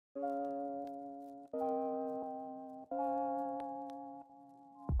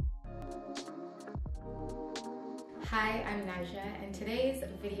Hi, I'm Nyjah, and today's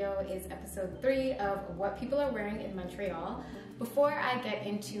video is episode 3 of what people are wearing in Montreal. Before I get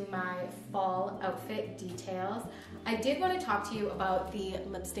into my fall outfit details, I did want to talk to you about the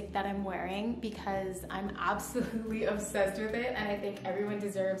lipstick that I'm wearing because I'm absolutely obsessed with it and I think everyone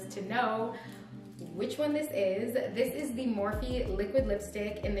deserves to know which one this is. This is the Morphe liquid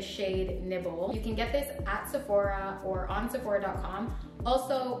lipstick in the shade Nibble. You can get this at Sephora or on Sephora.com.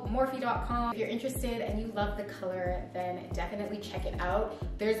 Also, Morphe.com. If you're interested and you love the color, then definitely check it out.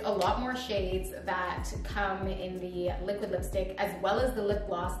 There's a lot more shades that come in the liquid lipstick as well as the lip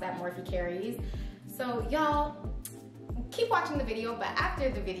gloss that Morphe carries. So y'all, keep watching the video, but after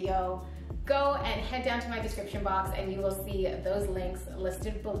the video, go and head down to my description box and you will see those links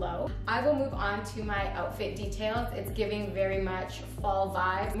listed below. I will move on to my outfit details. It's giving very much fall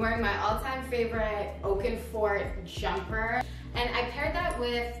vibes. I'm wearing my all-time favorite Oakenfort jumper, and I paired that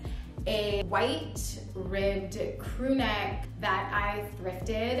with a white ribbed crew neck that I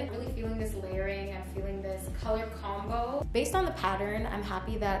thrifted. I'm really feeling this layering, I'm feeling this color combo. Based on the pattern, I'm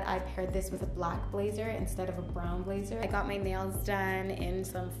happy that I paired this with a black blazer instead of a brown blazer. I got my nails done in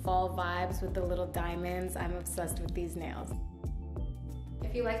some fall vibes with the little diamonds. I'm obsessed with these nails.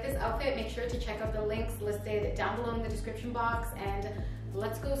 If you like this outfit, make sure to check out the links listed down below in the description box, and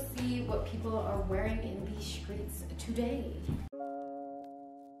let's go see what people are wearing in these streets today.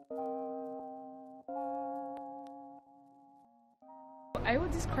 I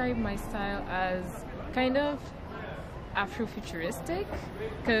would describe my style as kind of Afrofuturistic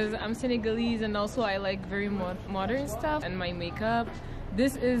because I'm Senegalese and also I like very modern stuff. And my makeup,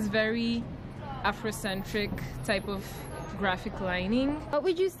 this is very Afrocentric type of graphic lining. What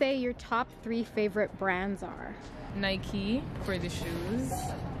would you say your top 3 favorite brands are? Nike for the shoes,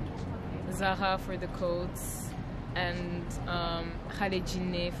 Zara for the coats, and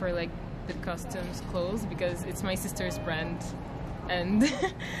Kanien'kehà for like the customs clothes because it's my sister's brand. And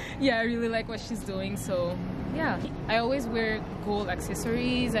yeah, I really like what she's doing, so yeah. I always wear gold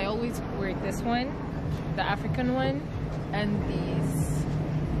accessories. I always wear this one, the African one, and these,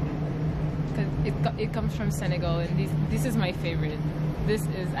 because it comes from Senegal, and this is my favorite. This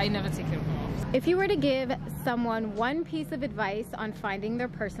is, I never take it off. If you were to give someone one piece of advice on finding their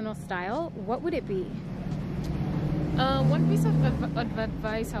personal style, what would it be? One piece of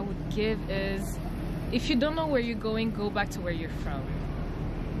advice I would give is, if you don't know where you're going, go back to where you're from.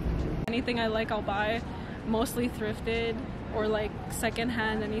 Anything I like, I'll buy. Mostly thrifted or like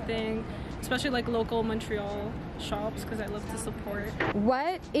secondhand anything, especially like local Montreal shops because I love to support.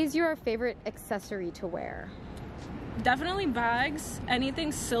 What is your favorite accessory to wear? Definitely bags,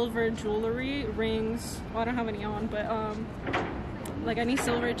 anything silver, jewelry, rings. Well, I don't have any on, but like any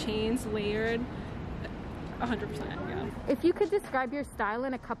silver chains, layered, 100%, yeah. If you could describe your style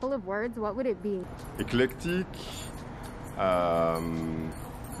in a couple of words, what would it be? Eclectic,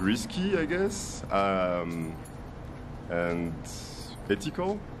 risky, I guess, and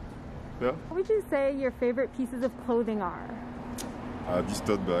ethical. Yeah. What would you say your favorite pieces of clothing are? This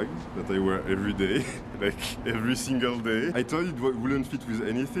tote bag that I wear every day, like every single day. I thought it wouldn't fit with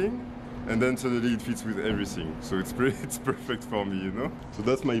anything, and then suddenly it fits with everything. So it's perfect for me, you know? So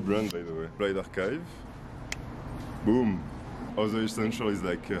that's my brand, by the way. Bride Archive. Boom. Other essential is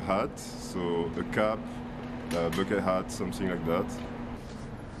like a hat, so a cap, a bucket hat, something like that.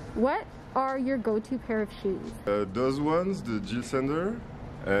 What are your go-to pair of shoes? Those ones, the Jill Sander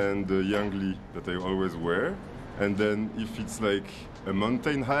and the Yang Lee that I always wear. And then if it's like a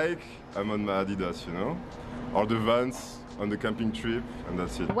mountain hike, I'm on my Adidas, you know? Or the Vans on the camping trip, and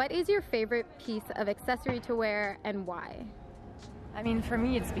that's it. What is your favorite piece of accessory to wear and why? I mean, for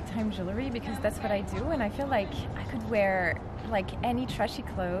me, it's big time jewelry because that's what I do, and I feel like I could wear like any trashy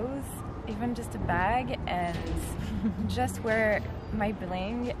clothes, even just a bag, and just wear my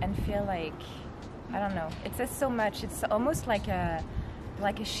bling and feel like, I don't know, it says so much. It's almost like a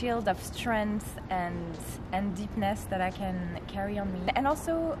shield of strength and deepness that I can carry on me, and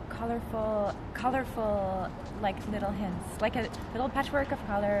also colorful like little hints, like a little patchwork of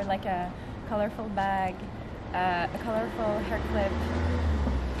color, like a colorful bag. A colorful hair clip.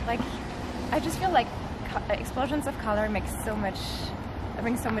 Like, I just feel like explosions of color brings so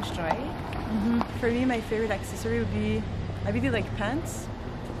much joy. For me, my favorite accessory would be, I really like pants.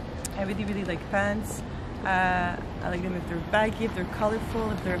 I really like pants. I like them if they're baggy, if they're colorful,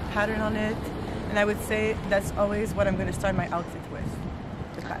 if there's a pattern on it. And I would say that's always what I'm going to start my outfit with,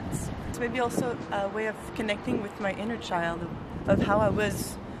 the pants. It's maybe also a way of connecting with my inner child, of how I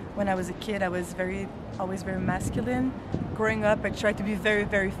was when I was a kid. I was always very masculine. Growing up, I tried to be very,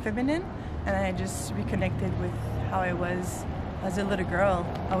 very feminine, and I just reconnected with how I was as a little girl,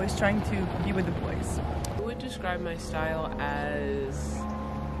 always trying to be with the boys. I would just describe my style as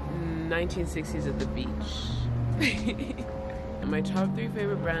 1960s at the beach. My top 3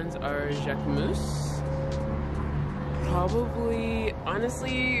 favorite brands are Jacquemus, probably,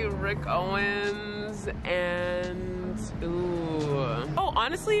 honestly, Rick Owens, and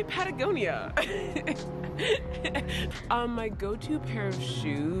honestly, Patagonia. My go-to pair of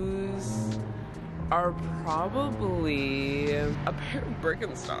shoes are probably a pair of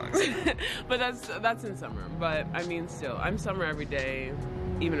Birkenstocks. But that's in summer. But I mean, still, I'm summer every day,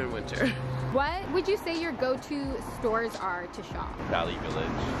 even in winter. What would you say your go-to stores are to shop? Valley Village,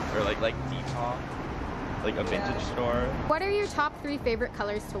 or like BIPOC, like a vintage store. What are your top 3 favorite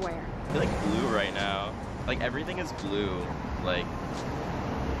colors to wear? I feel like blue right now. Like everything is blue. Like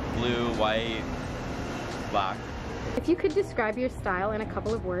blue, white, black. If you could describe your style in a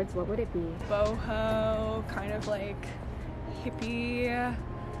couple of words, what would it be? Boho, kind of like hippie.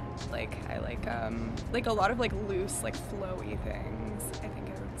 Like I like a lot of like loose, like flowy things, I think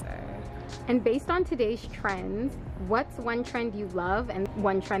I would say. And based on today's trends, what's one trend you love and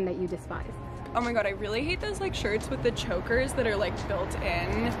one trend that you despise? Oh my god, I really hate those like shirts with the chokers that are like built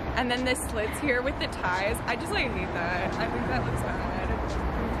in, and then the slits here with the ties. I just like hate that. I think that looks bad.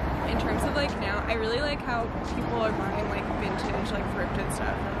 In terms of like now, I really like how people are buying like vintage, like thrifted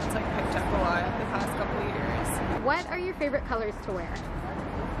stuff. It's like picked up a lot the past couple of years. What are your favorite colors to wear?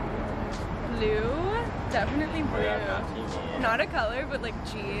 Blue, definitely blue. Not a color, but like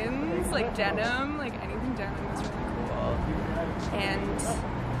jeans, like denim, like anything denim is really cool. And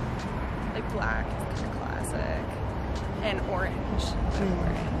like black is kind of classic. And orange.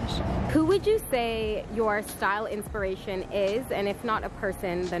 Who would you say your style inspiration is, and if not a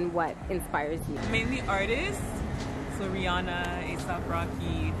person, then what inspires you? Mainly artists, so Rihanna, A$AP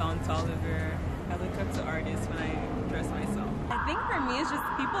Rocky, Don Toliver. I look up to artists when I dress myself. I think for me it's just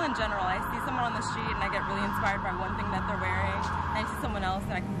people in general. I see someone on the street and I get really inspired by one thing that they're wearing. And I see someone else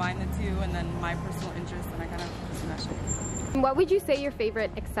and I combine the two, and then my personal interest, and I kind of just mesh it. What would you say your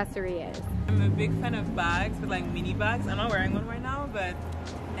favorite accessory is? I'm a big fan of bags, but like mini bags. I'm not wearing one right now, but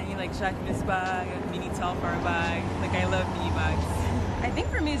any like Jacquemus bag, a mini Telfar bag. Like I love mini bags. I think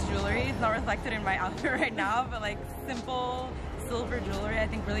for me it's jewelry. It's not reflected in my outfit right now, but like simple silver jewelry I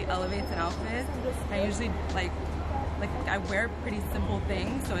think really elevates an outfit. I usually like I wear pretty simple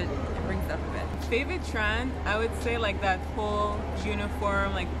things, so it brings it up a bit. Favorite trend, I would say like that whole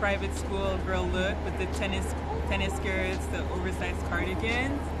uniform, like private school girl look with the tennis skirts, the oversized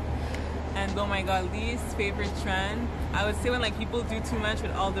cardigans. And oh my god, least favorite trend, I would say when like people do too much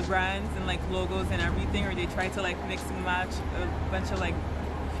with all the brands and like logos and everything, or they try to like mix and match a bunch of like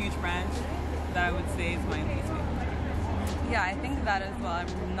huge brands, that I would say is my least favorite. Yeah, I think that as well.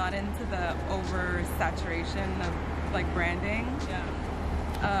 I'm not into the oversaturation of like branding. Yeah.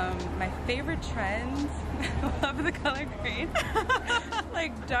 My favorite trend, I love the color green.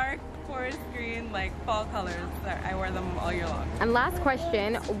 Like dark forest green, like fall colors. I wear them all year long. And last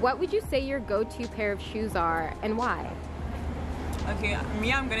question, what would you say your go-to pair of shoes are and why? Okay,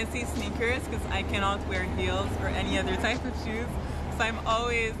 me, I'm gonna say sneakers because I cannot wear heels or any other type of shoes. So I'm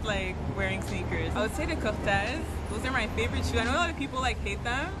always like wearing sneakers. I would say the Cortez. Those are my favorite shoes. I know a lot of people like hate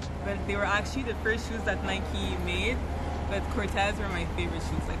them, but they were actually the first shoes that Nike made. But Cortez were my favorite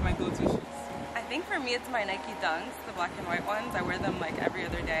shoes, like my go-to shoes. I think for me it's my Nike Dunks, the black and white ones. I wear them like every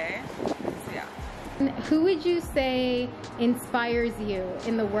other day. So yeah. And who would you say inspires you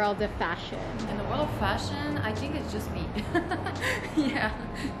in the world of fashion? In the world of fashion, I think it's just me. Yeah,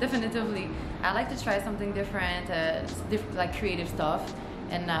 definitively. I like to try something different, like creative stuff,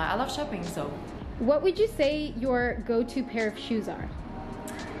 and I love shopping, so. What would you say your go-to pair of shoes are?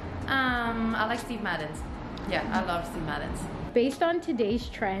 I like Steve Madden's. Yeah, I love Steve Madden's. Based on today's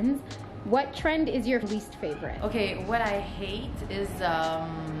trends, what trend is your least favorite? Okay, what I hate is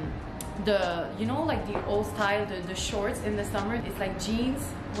you know, like the old style, the shorts in the summer. It's like jeans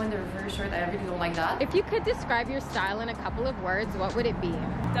when they're very short. I really don't like that. If you could describe your style in a couple of words, what would it be?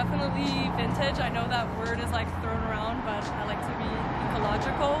 Definitely vintage. I know that word is like thrown around, but I like to be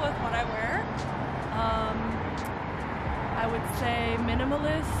ecological with what I wear. I would say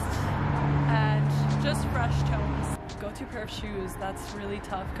minimalist and just fresh tones. Go-to pair of shoes, that's really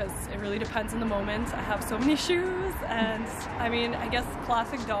tough because it really depends on the moment. I have so many shoes, and I mean, I guess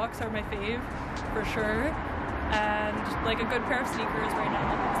classic Docs are my fave for sure, and like a good pair of sneakers right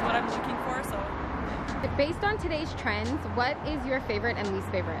now is what I'm looking for. So based on today's trends, what is your favorite and least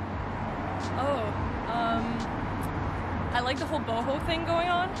favorite? I like the whole boho thing going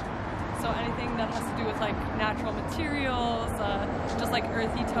on. So anything that has to do with like natural materials, just like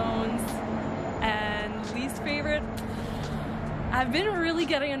earthy tones. And least favorite, I've been really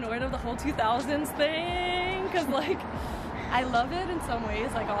getting annoyed of the whole 2000s thing. because like I love it in some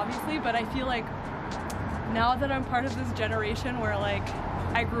ways, like obviously, but I feel like now that I'm part of this generation where like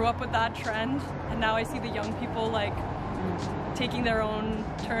I grew up with that trend and now I see the young people like taking their own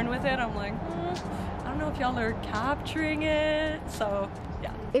turn with it, I'm like, I don't know if y'all are capturing it. So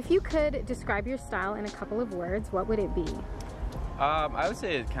yeah. If you could describe your style in a couple of words, what would it be? I would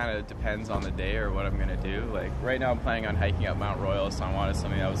say it kind of depends on the day or what I'm gonna do. Like right now I'm planning on hiking up Mount Royal, so I wanted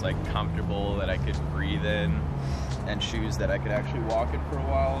something that was like comfortable, that I could breathe in, and shoes that I could actually walk in for a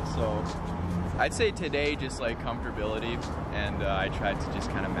while. So I'd say today just like comfortability, and I tried to just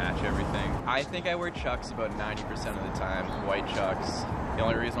kind of match everything. I think I wear Chucks about 90% of the time, white Chucks. The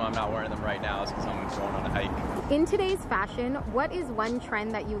only reason why I'm not wearing them right now is because I'm going on a hike. In today's fashion, what is one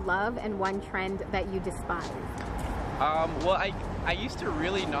trend that you love and one trend that you despise? Well, I used to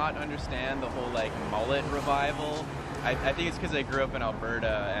really not understand the whole like mullet revival. I think it's because I grew up in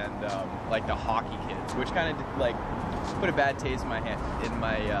Alberta and like the hockey kids, which kind of like put a bad taste in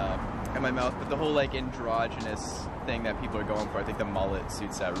my mouth. But the whole like androgynous thing that people are going for, I think the mullet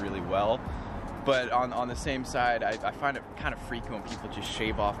suits that really well. But on the same side, I find it kind of freaky when people just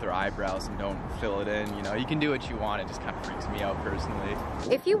shave off their eyebrows and don't fill it in. You know, you can do what you want. It just kind of freaks me out personally.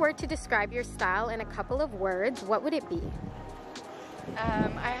 If you were to describe your style in a couple of words, what would it be?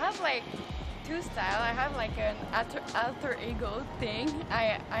 I have like two styles. I have like an alter ego thing.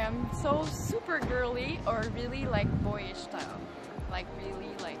 I am so super girly or really like boyish style. Like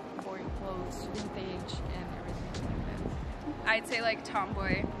really like boy clothes, vintage and everything like that. I'd say like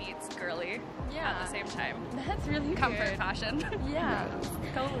tomboy meets girly at the same time. That's really comfort good. fashion. Yeah,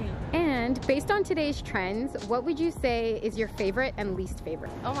 totally. And based on today's trends, what would you say is your favorite and least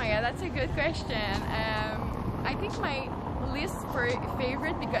favorite? Oh my god, that's a good question. I think my least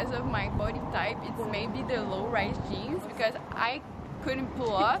favorite, because of my body type, it's maybe the low-rise jeans, because I couldn't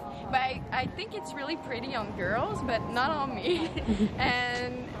pull off, but I think it's really pretty on girls, but not on me.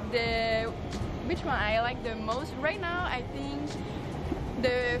 And which one I like the most right now, I think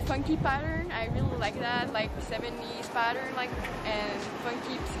the funky pattern, I really like that, like 70s pattern, like, and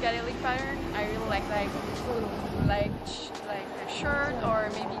funky psychedelic pattern. I really like a shirt or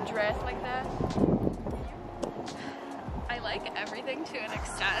maybe dress like that. I like everything to an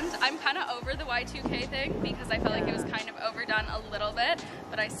extent. I'm kind of over the Y2K thing because I felt like it was kind of overdone a little bit,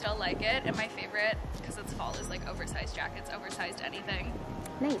 but I still like it. And my favorite, because it's fall, is like oversized jackets, oversized anything.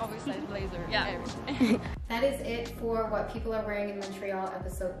 Nice. Oversized blazer. Yeah. That is it for What People Are Wearing in Montreal,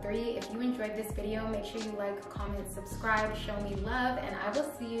 episode 3. If you enjoyed this video, make sure you like, comment, subscribe, show me love, and I will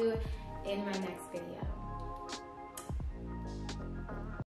see you in my next video.